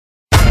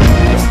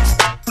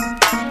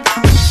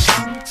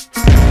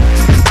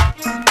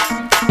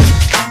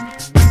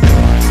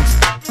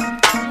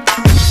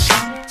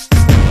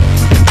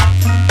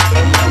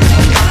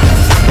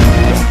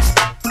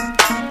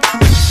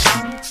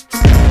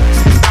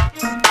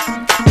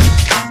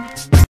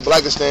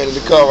Blackistan in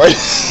the car right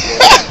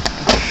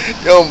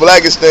Young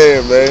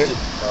Blackistan, man.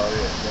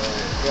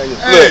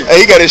 Look, hey,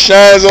 he got his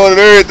shines on and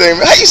everything,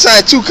 man. How you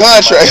sign 2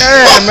 contracts?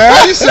 Yeah, man.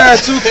 How you sign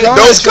 2 contracts?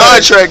 Those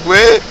contracts,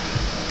 man.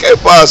 ¿Qué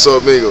pasa,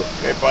 amigo?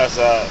 ¿Qué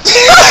pasa?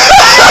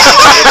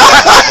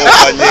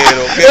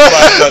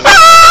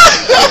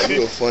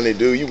 You a funny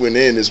dude. You went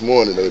in this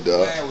morning, though,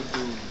 dog.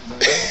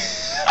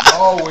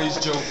 Always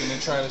joking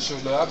and trying to show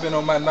love. I've been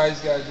on my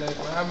nice guy game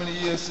for how many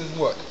years since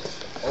what?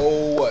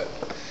 Oh, what?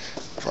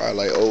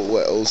 Probably like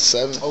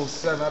 07?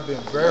 07. I've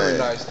been very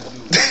nice to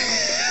you.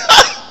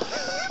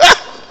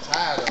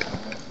 Tired of it,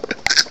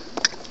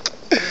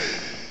 man.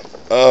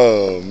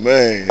 Oh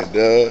man, dog.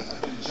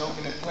 Been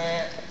joking and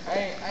playing. I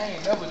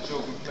ain't never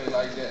joke and play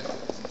like that.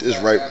 This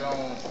right.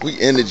 We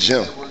in the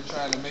gym. We're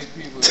trying to make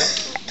people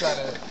trying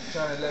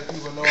to let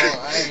people know I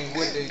ain't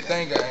what they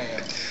think I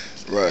am.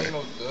 Right. I ain't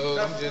no thug.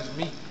 I'm just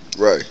me.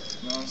 Right.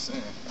 You know what I'm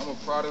saying? I'm a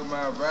product of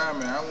my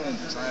environment. I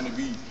wasn't trying to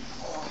be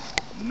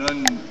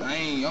nothing.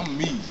 I'm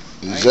me.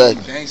 Exactly. I ain't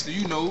no gangster.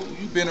 You know,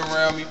 you been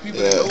around me. People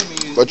that know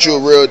me. But you a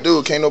real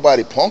dude. Can't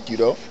nobody punk you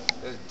though.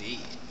 That's deep.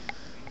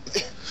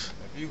 If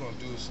you gonna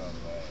do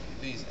something, man,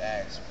 at least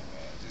ask me,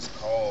 man. Just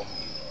call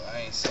me. I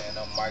ain't saying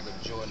I'm Michael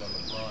Jordan or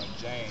LeBron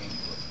James,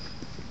 but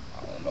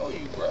I don't know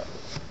you, bro.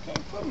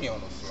 Can't put me on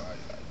the fly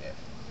like that.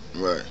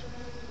 Right.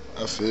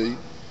 I feel you.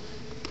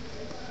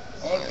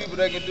 Only people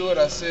that can do it,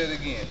 I say it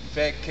again.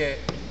 Fat Cat,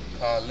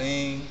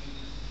 Colleen,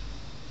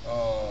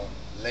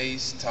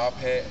 Lace, Top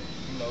Hat,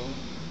 you know,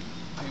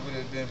 people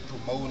that been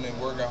promoting and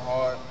working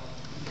hard.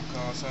 You know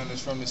what I'm saying?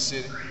 That's from the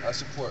city. I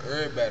support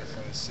everybody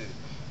from the city,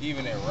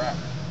 even in rap.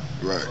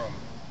 Right. From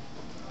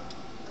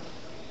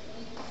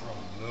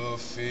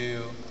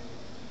Littlefield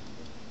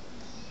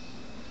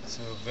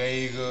to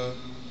Vega,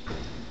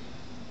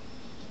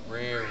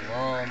 Red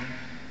Rum.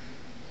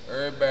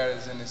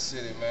 Everybody's in the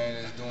city, man,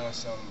 that's doing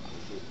something.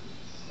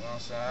 You know what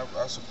I'm saying?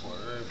 I support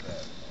everybody,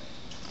 man.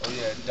 Oh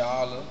yeah,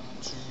 $1,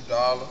 $2,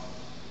 a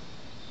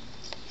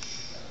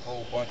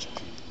whole bunch of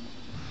people.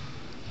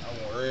 I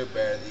want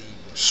everybody to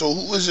eat. So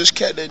who was this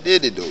cat that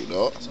did it though,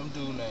 dog? Some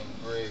dude named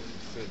Greg from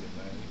Philly,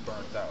 man. He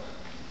burnt out. You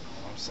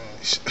know what I'm saying?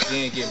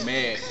 He didn't get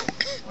mad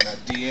when I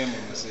DM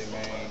him and say,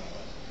 man,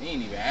 he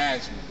ain't even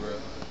ask me, bro.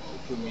 They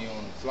put me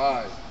on the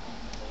fly.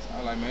 I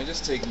was like, man,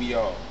 just take me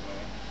off,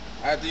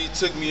 man. After he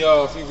took me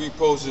off, he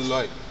reposted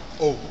like,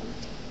 oh,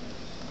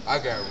 I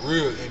got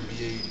real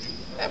NBA dude.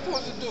 That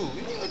supposed to do? He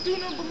ain't gonna do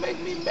nothing but make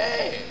me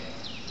mad.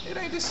 It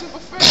ain't this super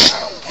fast. I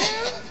don't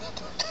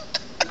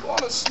care. You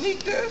wanna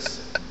sneak this?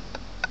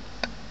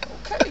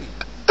 Okay.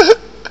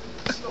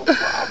 It's no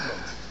problem.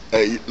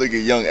 Hey, look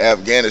at young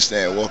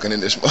Afghanistan walking in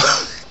this mother.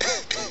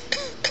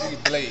 Look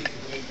at Blade.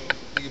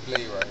 Look at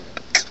Blade right here.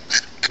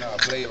 Nah,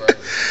 Blade right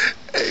here.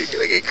 Hey,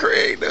 look at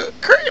Craig, though.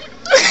 Craig.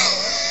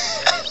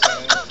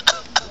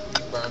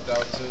 He burnt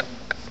out too.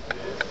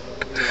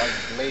 He like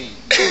Blade.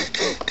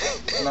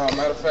 Nah,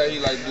 matter of fact, he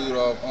like dude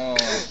off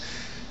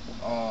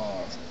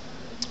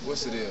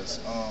what's it is?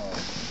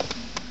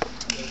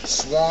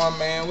 Swan,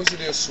 man. What's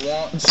it is?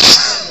 Swan.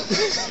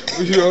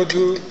 You know,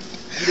 dude.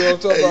 You know what I'm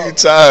talking about? You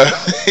tired?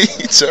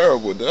 You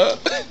terrible, dog.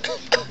 But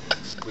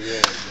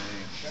yeah,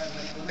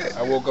 man.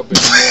 I woke up in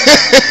the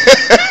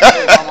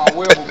morning. On my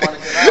wheel, but money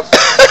can also.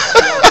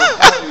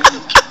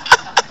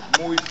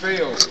 Movie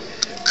failed.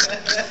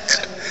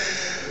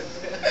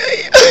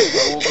 I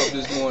woke up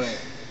this morning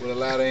with a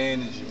lot of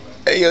energy, man.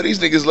 Hey, yo, these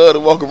niggas love to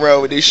walk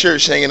around with their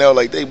shirts hanging out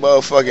like they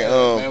motherfucking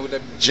man, with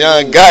that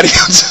John Gotti.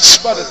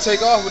 About to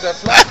take off with that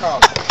flat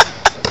collar.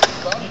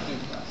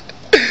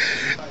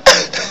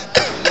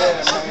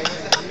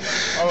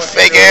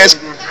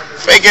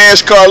 Fake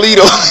ass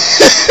Carlito.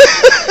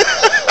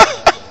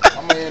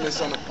 I'm gonna end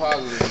this on a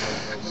positive note,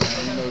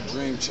 man. You know,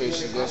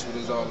 Dreamchaser, that's what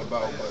it's all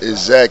about. But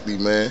Exactly,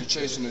 man. if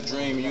you're chasing a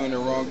dream and you're in the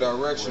wrong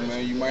direction,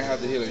 man, you might have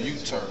to hit a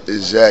U-turn.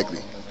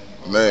 Exactly,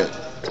 man.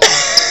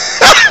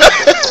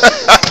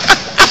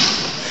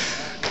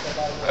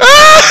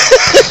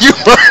 You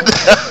burned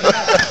out.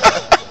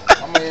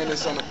 I'm gonna end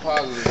this on a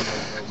positive note,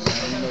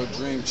 man. You know,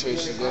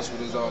 Dreamchaser, that's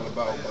what it's all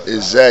about. But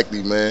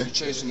Exactly, man. if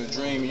you're chasing a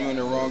dream and you're in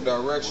the wrong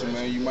direction,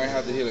 man, you might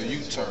have to hit a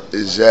U-turn.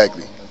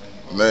 Exactly,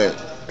 man.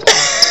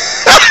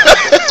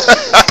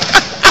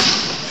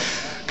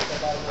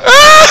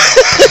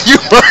 You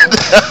burned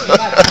out.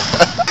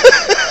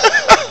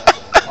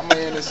 I'm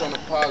gonna end this on a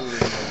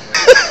positive note, man.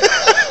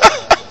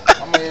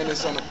 I'm gonna end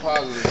this on a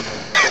positive note.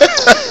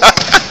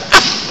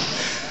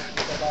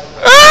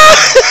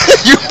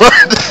 You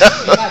burned out.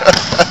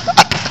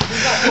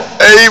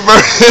 Hey, you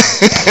burned.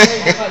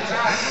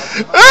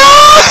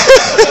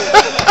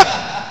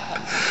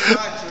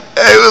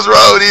 Hey, what's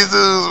wrong with these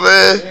dudes,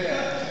 man?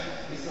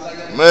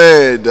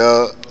 Man,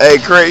 dog. Hey,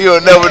 Craig,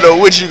 you'll never know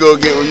what you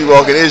gonna get when you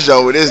walk in this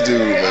joint with this dude,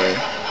 man.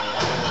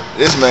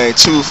 This man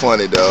too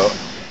funny, dog.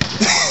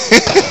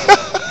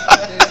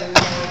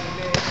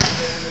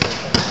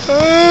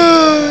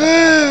 Oh,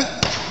 man.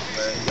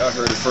 Y'all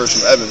heard it first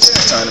from Evans.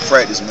 It's time to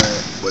practice,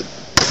 man. But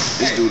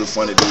this dude a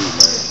funny dude,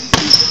 man.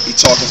 He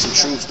talking some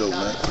truth, though,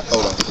 man.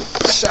 Hold on.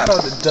 Shout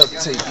out to Duct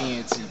Tape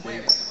ENT,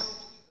 baby.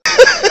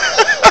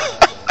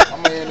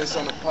 this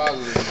on the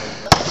positive,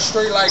 man.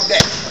 Straight like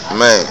that.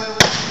 Man.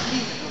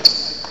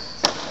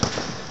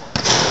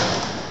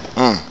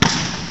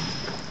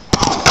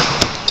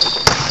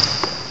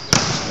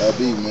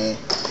 LB, man.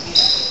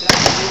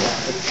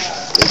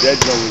 That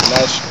joint was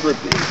not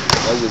scripted.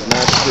 That was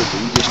not scripted.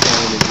 We just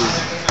came in and just.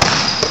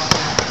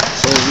 As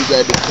soon as we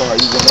got the car,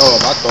 he went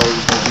off. I thought it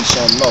was gonna be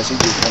something else. He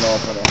just went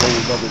off on a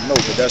whole other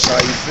note. But that's how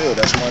he feel.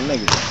 That's my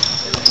nigga.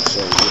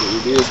 So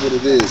it is what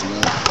it is,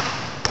 man. All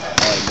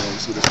right, man.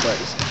 Let's see this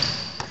practice.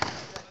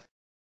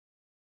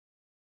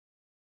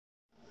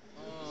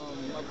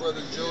 My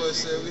brother George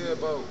said we had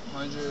about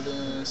 100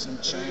 and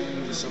some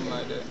change or something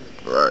like that.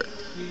 Right.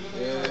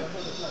 Yeah.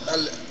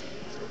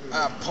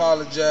 I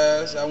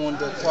apologize. I wanted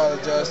to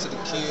apologize to the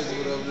kids or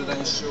whatever that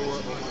ain't show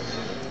up.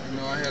 You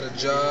know, I had a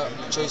job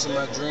chasing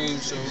my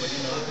dreams, so you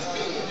know,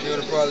 they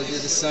would have probably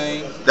did the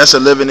same. That's a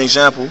living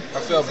example.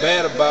 I felt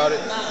bad about it.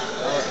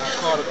 I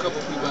called a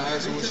couple people and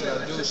asked them, what should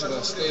I do? Should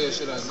I stay or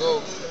should I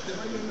go?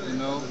 You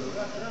know,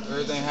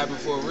 everything happened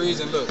for a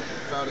reason. Look,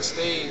 if I would have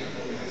stayed,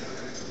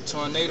 the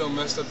tornado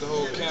messed up the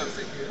whole camp.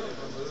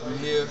 I'm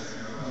here, you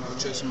know,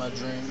 chasing my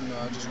dream. You know,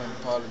 I just want to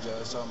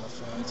apologize to all my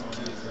fans and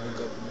kids and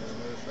look up at me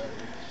and everybody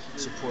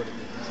supported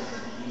me.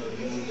 You know, the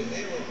movement,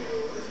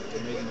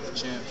 they're making the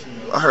champs. You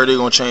know. I heard they're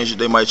gonna change it.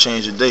 They might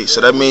change the date.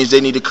 So that means they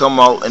need to come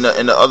out, and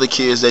the other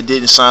kids that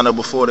didn't sign up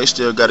before, they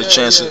still got a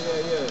chance. Yeah.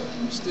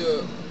 I'm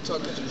still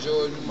talking to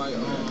George. We might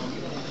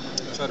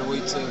try to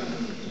wait till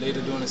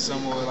later during the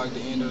summer or like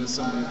the end of the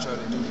summer to try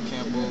to do the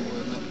camp over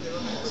and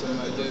something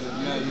like that. If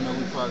not, you know,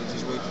 we probably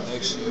just wait till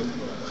next year.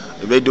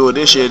 If they do it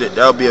this year,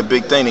 that'll be a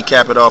big thing to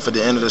cap it off at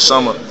the end of the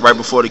summer, right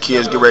before the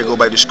kids get ready to go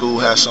back to school.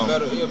 Have something.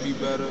 It'll be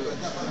better.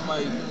 It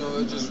might, you know,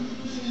 it just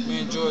me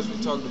and George, we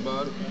talked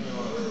about it. You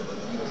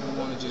know, we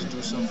want to just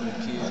do something for the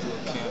kids, do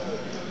a camp,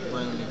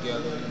 bring them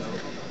together, you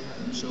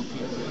know, show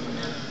people, you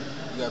know,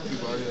 we got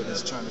people out here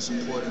that's trying to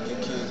support and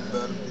get kids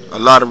better. A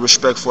lot of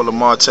respect for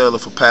Lamar Taylor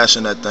for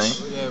passing that thing.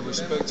 Yeah,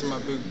 respect to my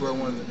big bro,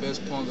 one of the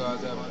best point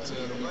guards ever. I tell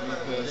him, we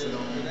pass it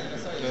on,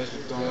 pass the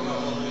throne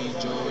on me,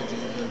 George,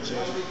 and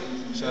Jay.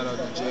 Shout out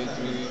to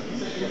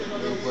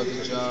J3, little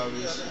brother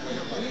Jarvis,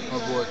 my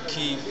boy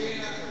Keith.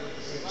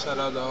 Shout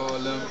out to all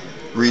of them.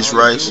 Reese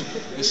Rice.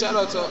 And shout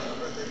out to,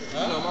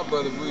 you know, my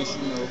brother Reese,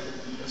 you know,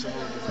 that's a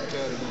whole different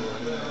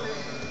category. You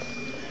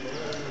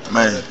know.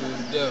 Man.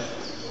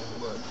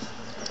 But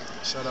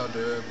shout out to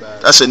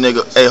everybody. That's a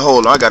nigga. Hey,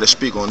 hold on, I gotta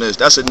speak on this.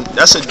 That's a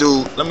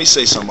dude. Let me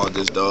say something about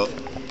this, dog.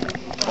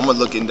 I'm gonna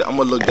look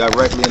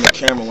directly in the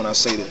camera when I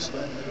say this.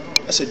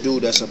 That's a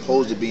dude that's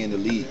supposed to be in the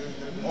league.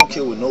 I don't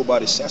care what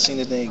nobody says. I seen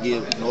this thing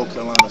give North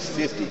Carolina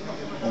 50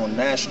 on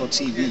national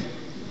TV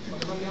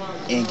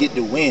and get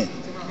the win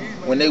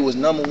when they was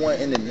 #1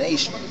 in the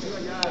nation.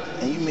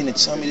 And you mean to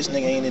tell me this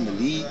nigga ain't in the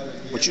league?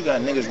 But you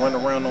got niggas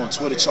running around on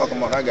Twitter talking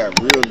about I got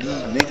real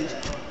league niggas.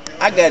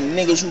 I got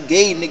niggas who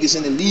gave niggas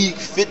in the league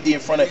 50 in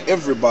front of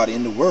everybody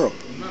in the world.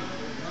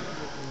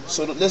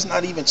 So let's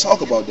not even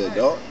talk about that,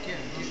 dog.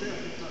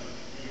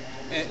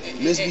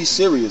 Let's be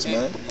serious,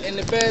 man. And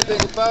the bad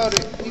thing about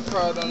it, he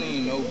probably don't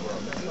even know, bro.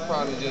 He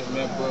probably just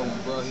met bro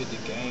when bro hit the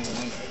game.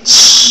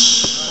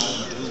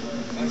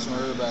 That's when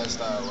everybody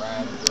started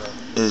riding,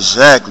 bro.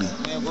 Exactly.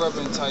 Man, bro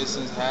been tight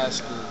since high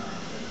school. You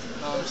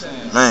know what I'm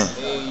saying? Man.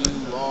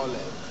 AU, all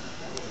that.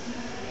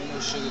 Ain't no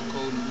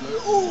sugarcoating.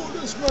 Like, oh,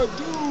 that's my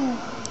dude.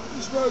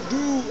 That's my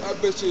dude. I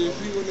bet you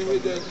if he wouldn't have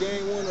hit that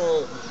game one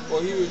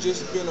or he was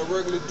just been a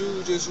regular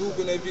dude just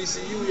hooping at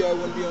VCU, y'all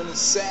wouldn't be on his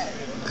sack.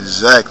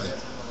 Exactly.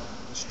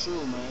 It's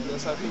true, man.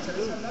 That's how people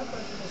do.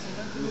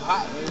 You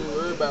hot, man.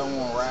 Everybody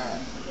want to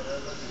ride.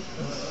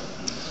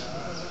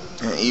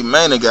 And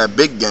E-Man got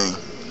big game.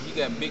 He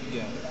got big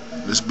game.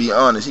 Let's be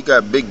honest, he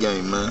got big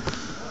game, man.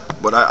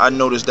 But I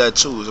noticed that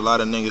too. There's a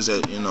lot of niggas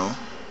that, you know,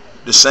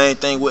 the same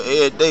thing with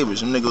Ed Davis.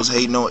 Them niggas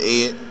hating on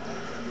Ed.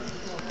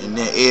 And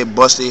then Ed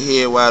busted his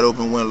head wide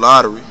open, win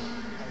lottery.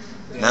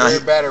 Now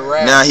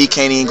he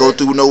can't even go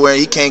through nowhere.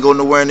 He can't go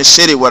nowhere in the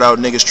city without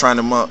niggas trying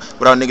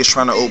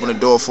to open the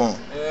door for him.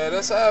 Yeah,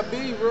 that's how it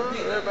be, bro.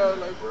 Everybody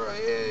like, bro,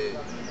 yeah,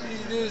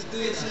 he's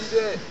this, he's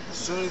that. As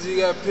soon as he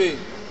got picked,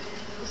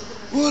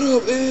 what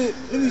up, Ed?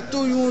 Let me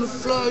throw you on the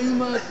fly. You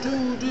my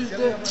dude, this,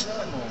 that.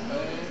 Come on,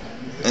 man.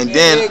 And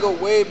then Ed go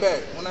way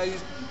back. When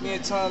me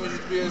and Tommy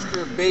used to be at his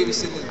crib,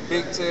 babysitting his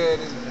big tail in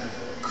his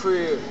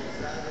crib,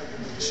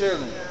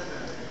 chilling.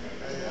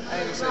 I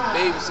ain't gonna say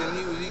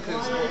babysitting, he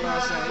couldn't smoke, you know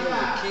what I'm saying? He was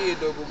a kid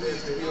though, but we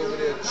used to be over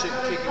there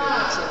kicking it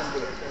and chilling,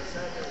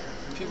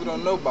 but people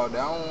don't know about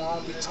that. I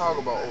don't be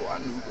talking about, oh,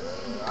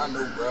 I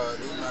know, bro,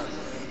 they not,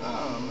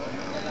 nah, man,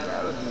 I don't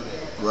gotta do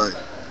that. Right.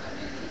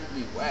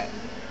 Be whack.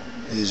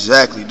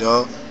 Exactly,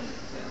 dog.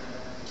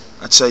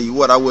 I tell you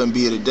what, I wouldn't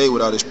be here today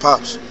without his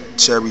pops,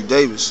 Tyree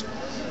Davis.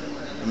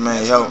 That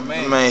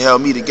man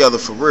held me together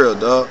for real,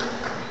 dog.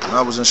 When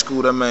I was in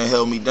school, that man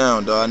held me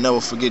down, dog. I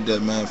never forget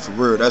that, man, for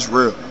real. That's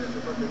real.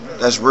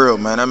 That's real,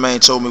 man. That man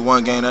told me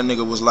one game, that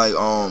nigga was like,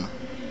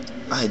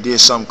 I did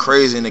something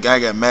crazy and the guy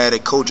got mad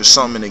at coach or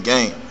something in the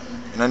game.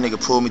 And that nigga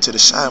pulled me to the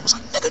side and was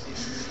like, nigga,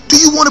 do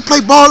you want to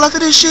play ball after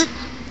this shit?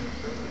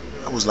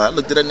 I I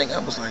looked at that nigga. I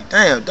was like,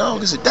 damn,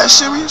 dog, is it that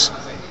serious?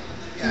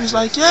 He was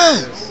like,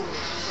 yeah.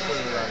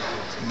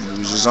 He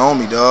was just on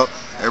me, dog.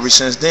 Ever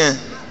since then,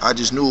 I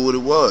just knew what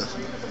it was.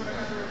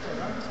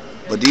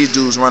 But these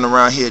dudes run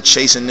around here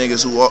chasing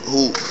niggas who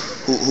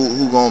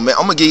gonna make.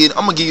 I'm gonna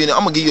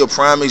give you a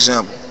prime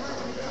example.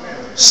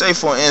 Say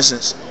for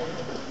instance,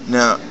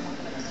 now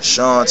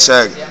Sean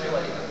Taggart,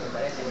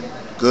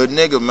 good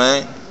nigga,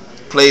 man.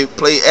 Play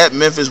at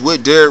Memphis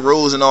with Derrick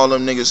Rose and all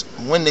them niggas.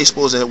 When they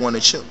supposed to have won the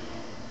chip?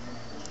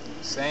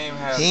 Same.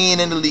 He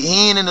ain't in the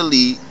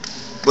league.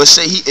 But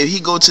say if he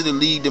go to the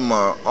league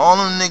tomorrow, all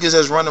them niggas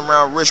that's running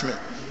around Richmond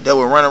that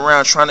will run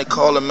around trying to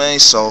call the main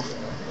soft,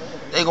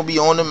 they gonna be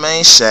on the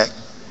main sack,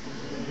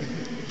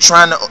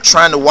 trying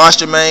to wash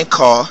the main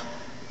car.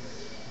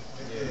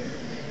 Yeah.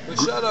 But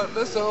shut up.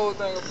 That's the whole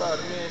thing about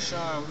it. Me and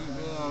Sean, you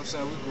know what I'm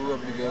saying? We grew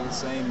up together,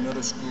 same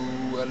middle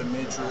school,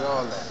 elementary,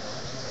 all that.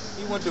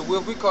 He went to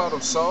Will. We called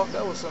him soft.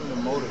 That was something to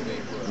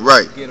motivate, bro.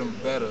 Right. To get him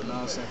better. You know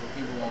what I'm saying? For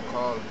people won't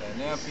call him that.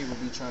 Now people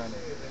be trying to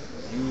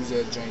use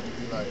that drink to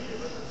be like,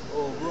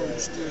 oh, bro, you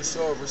still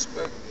soft.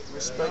 Respect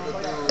the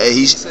dude. Hey,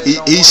 he's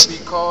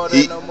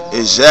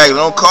exactly.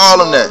 Don't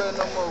call him that.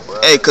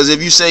 Hey, cause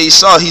if you say he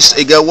saw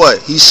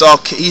what? He saw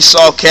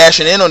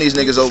cashing in on these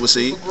niggas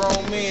overseas.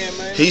 Grown men,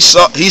 man. He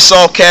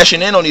saw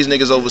cashing in on these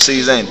niggas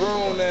overseas, ain't he?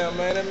 Grown now,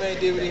 man. That man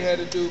did what he had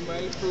to do,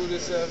 man. He proved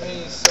himself.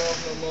 He ain't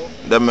soft no more.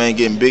 That man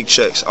getting big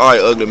checks. All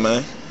right, ugly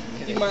man.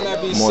 He might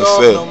not be More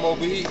soft fair. no more,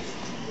 but he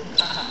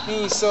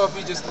ain't soft.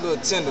 He just a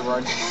little tender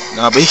right now.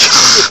 Nah, but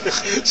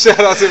Shout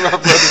out to my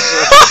brother.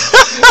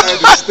 I had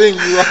to sting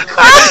you right.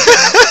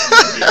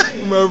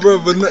 My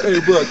brother, but hey,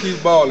 bro,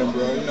 keep balling,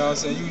 bro. You know what I'm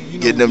saying? You know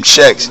getting them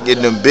checks,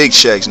 getting them big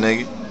checks,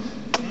 nigga.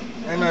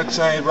 Ain't nothing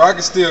changed, bro. I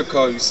can still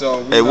call you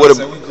soft. Hey, what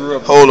we grew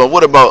up. Hold on,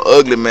 what about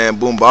ugly man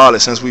Boombali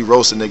since we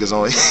roasted niggas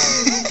on it?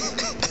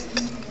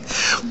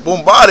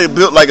 Boombali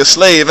built like a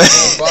slave, man.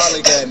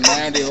 Boombali got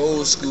 90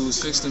 old schools,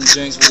 fixed them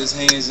jinks with his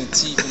hands and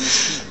teeth and his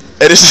feet.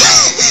 And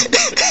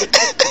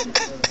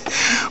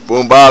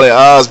Boombali,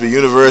 Osby,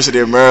 University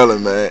of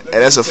Maryland, man.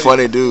 And that's a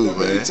funny dude,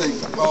 man. That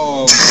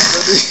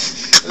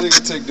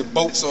nigga take the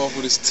bolts off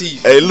with his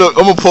teeth. Hey, look,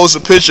 I'm gonna post a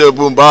picture of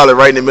Boombali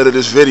right in the middle of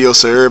this video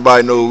so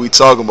everybody know what we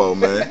talking about,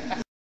 man.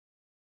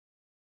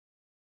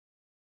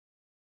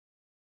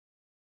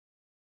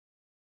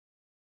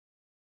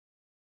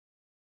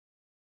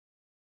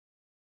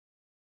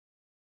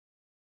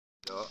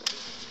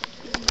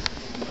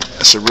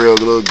 That's a real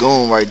little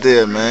goon right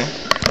there, man.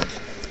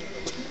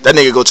 That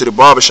nigga go to the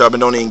barbershop and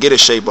don't even get his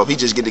shape up. He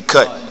just get the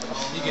cut.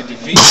 He get the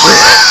V.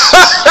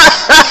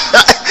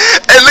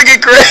 Hey, look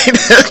at Craig.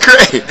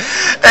 Craig.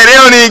 Hey, they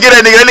don't even get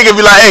that nigga. That nigga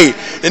be like, hey,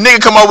 the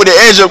nigga come out with the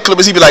edge up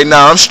clippers. He be like,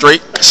 nah, I'm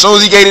straight. As soon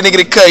as he gave the nigga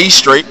the cut, he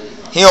straight.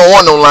 He don't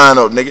want no line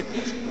up, nigga.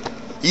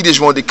 He just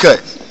want the cut.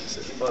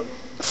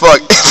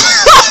 Fuck.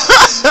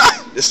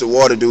 This the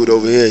water dude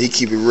over here. He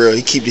keep it real.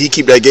 He keep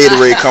that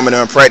Gatorade coming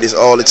in practice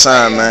all the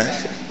time, man.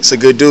 It's a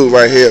good dude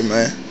right here,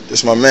 man.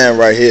 This my man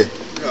right here.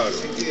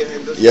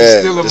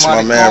 Yeah, this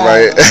my man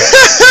right here.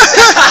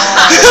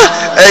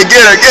 Hey,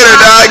 get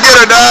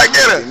her, dog.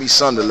 Give me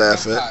something to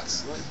laugh at.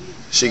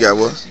 She got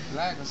what? She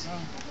black or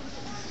something.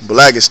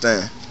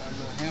 Blackistan.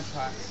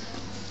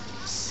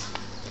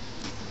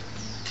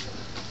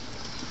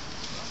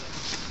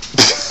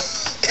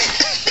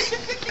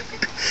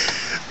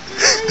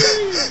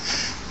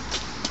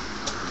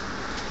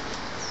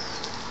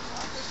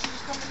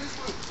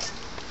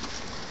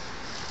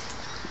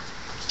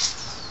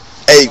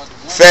 Hey,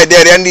 Fat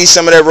Daddy, I need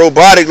some of that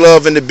robotic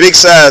love in the big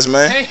size,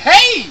 man.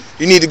 Hey!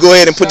 You need to go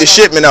ahead and put the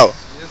shipment out.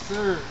 Yes,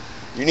 sir.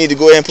 You need to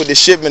go ahead and put the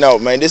shipment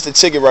out, man. This the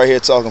ticket right here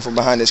talking from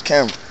behind this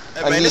camera.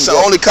 Hey, man, this the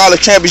only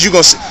college campus you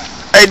gonna see.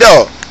 Hey,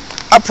 dog,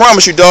 I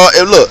promise you, dog.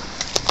 If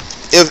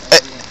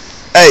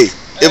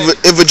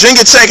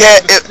Virginia Tech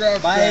had,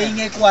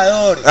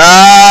 Ecuador.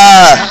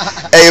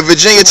 if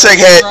Virginia Tech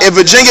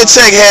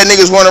had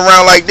niggas running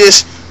around like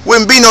this,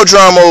 wouldn't be no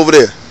drama over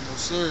there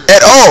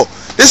at all.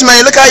 This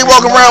man, look how he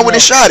walking around with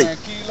his shotty.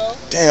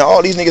 Damn,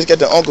 all these niggas got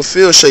the Uncle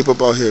Phil shape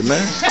up out here,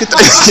 man.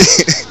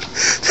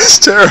 That's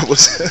terrible.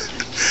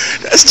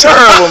 That's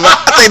terrible, man.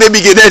 I think they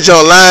be getting that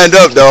joint lined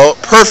up, dog,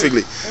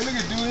 perfectly. Hey, look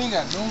at dude, he ain't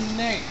got no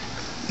neck.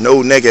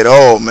 No neck at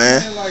all,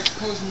 man. He like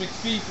Coach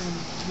McPhee from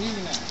New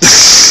York.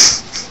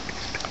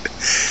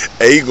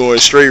 Hey, he going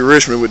straight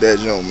Richmond with that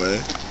joint,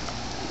 man.